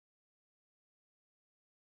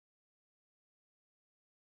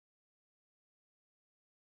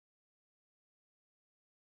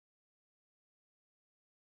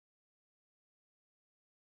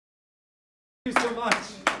you so much.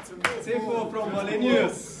 Tshepo from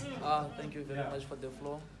Millennials. Thank you very much for the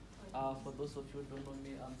floor. For those of you who don't know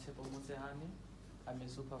me, I'm Tshepo. I'm a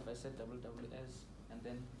supervisor at WWS, and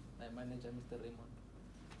then my manager, Mr. Raymond.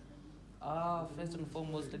 First and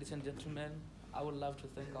foremost, ladies and gentlemen, I would love to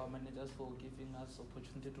thank our managers for giving us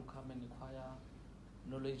opportunity to come and acquire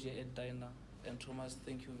knowledge here at Dyna. And Thomas,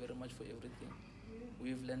 thank you very much for everything.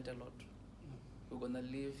 We've learned a lot. We're gonna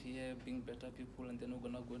live here being better people, and then we're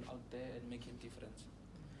gonna go out there and make a difference.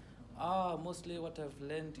 Mostly what I've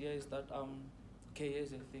learned here is that KA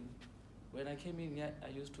is a thing. When I came in here, I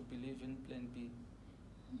used to believe in Plan B,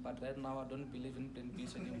 but right now I don't believe in Plan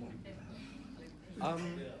Bs anymore.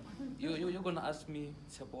 You're gonna ask me,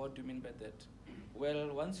 Tshepo, what do you mean by that?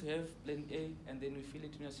 Well, once you have Plan A and then you feel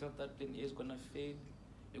it in yourself that Plan A is gonna fail,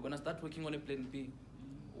 you're gonna start working on a Plan B.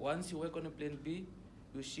 Once you work on a Plan B,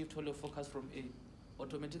 you shift all your focus from A.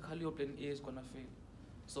 Automatically your Plan A is gonna fail.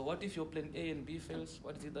 So what if your Plan A and B fails?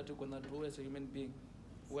 What is it that you're gonna do as a human being?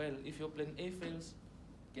 Well, if your Plan A fails,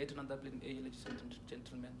 get another Plan A, ladies and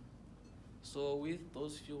gentlemen. So with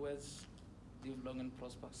those few words, live long and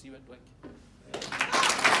prosper. See you at work.